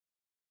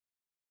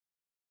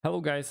Hello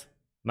guys,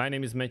 my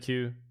name is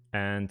Matthew,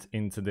 and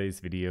in today's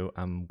video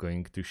I'm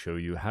going to show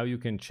you how you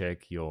can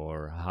check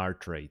your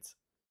heart rates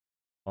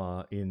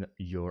in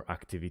your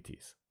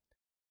activities.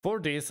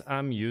 For this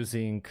I'm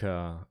using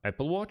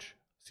Apple Watch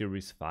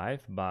Series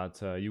 5,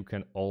 but you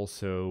can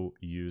also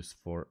use,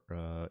 for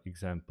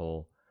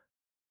example,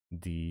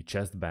 the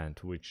chest band,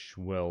 which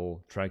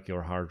will track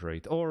your heart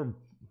rate, or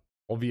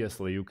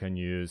obviously you can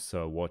use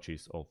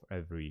watches of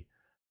every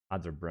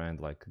other brand,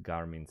 like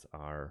Garmin's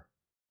are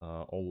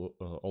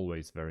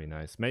always very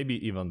nice, maybe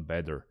even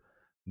better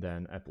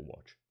than Apple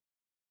Watch.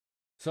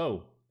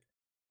 So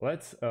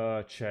let's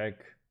check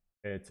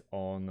it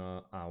on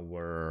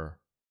our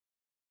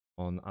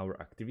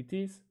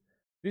activities.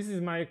 This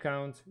is my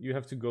account. You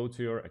have to go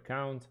to your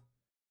account,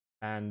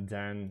 and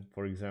then,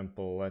 for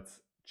example,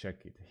 let's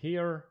check it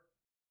here.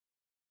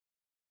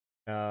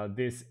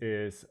 This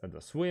is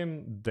the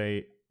swim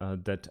day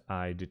that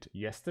I did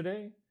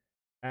yesterday.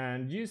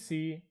 And you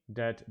see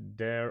that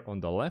there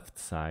on the left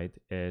side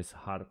is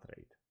heart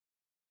rate.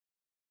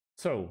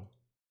 So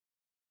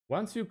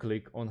once you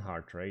click on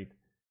heart rate,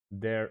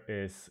 there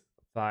is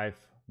 5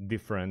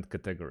 different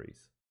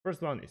categories.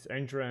 First one is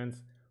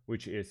endurance,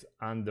 which is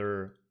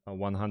under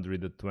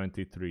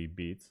 123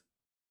 beats.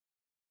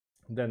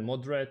 Then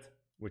moderate,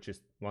 which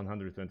is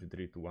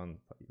 123 to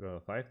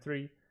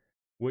 153,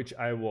 which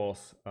I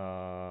was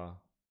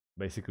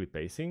basically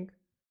pacing.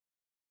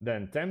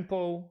 Then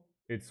tempo,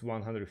 it's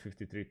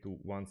 153 to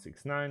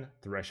 169,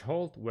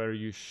 threshold, where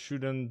you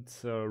shouldn't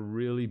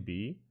really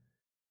be.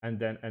 And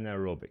then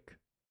anaerobic,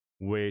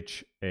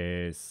 which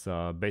is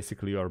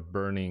basically you're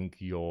burning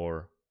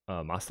your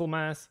muscle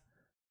mass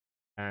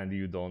and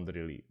you don't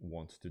really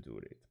want to do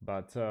it.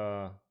 But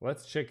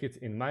let's check it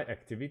in my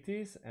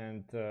activities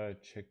and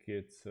check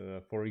it,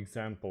 for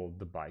example,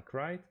 the bike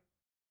ride,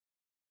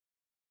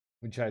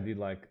 which I did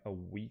like a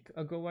week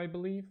ago, I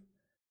believe.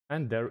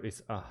 And there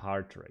is a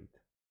heart rate.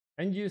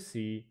 And you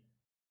see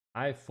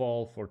I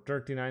fall for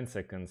 39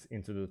 seconds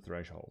into the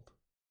threshold.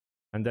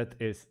 And that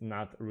is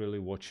not really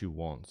what you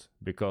want,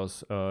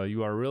 because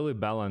you are really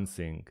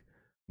balancing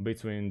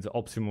between the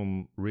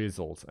optimum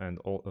results and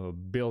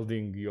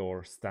building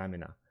your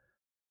stamina.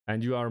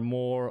 And you are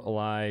more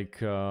like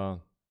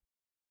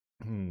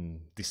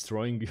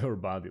destroying your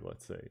body,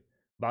 let's say.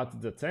 But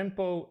the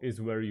tempo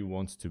is where you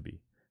want to be.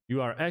 You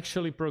are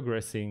actually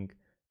progressing,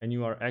 and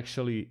you are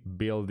actually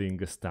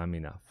building a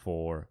stamina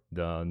for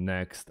the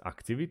next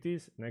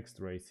activities, next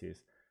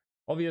races.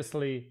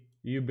 Obviously,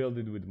 you build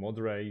it with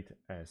moderate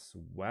as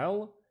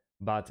well,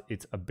 but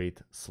it's a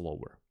bit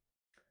slower.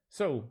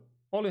 So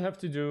all you have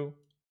to do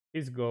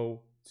is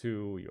go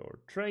to your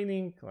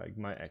training, like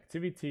my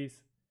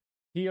activities.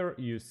 Here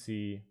you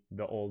see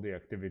all the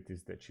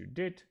activities that you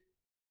did,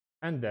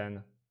 and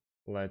then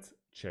let's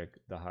check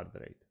the heart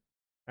rate.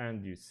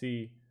 And you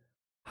see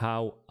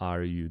how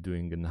are you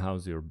doing and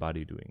how's your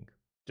body doing.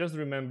 Just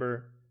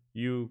remember,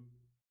 you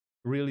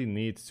really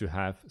need to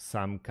have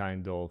some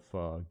kind of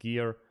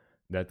gear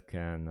that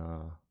can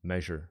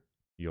measure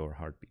your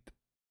heartbeat.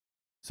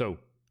 So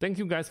thank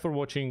you guys for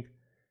watching.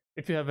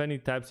 If you have any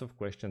types of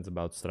questions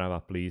about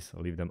Strava, please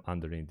leave them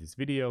underneath this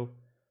video.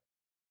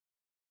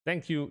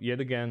 Thank you yet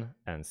again,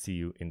 and see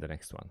you in the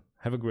next one.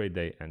 Have a great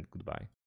day and goodbye.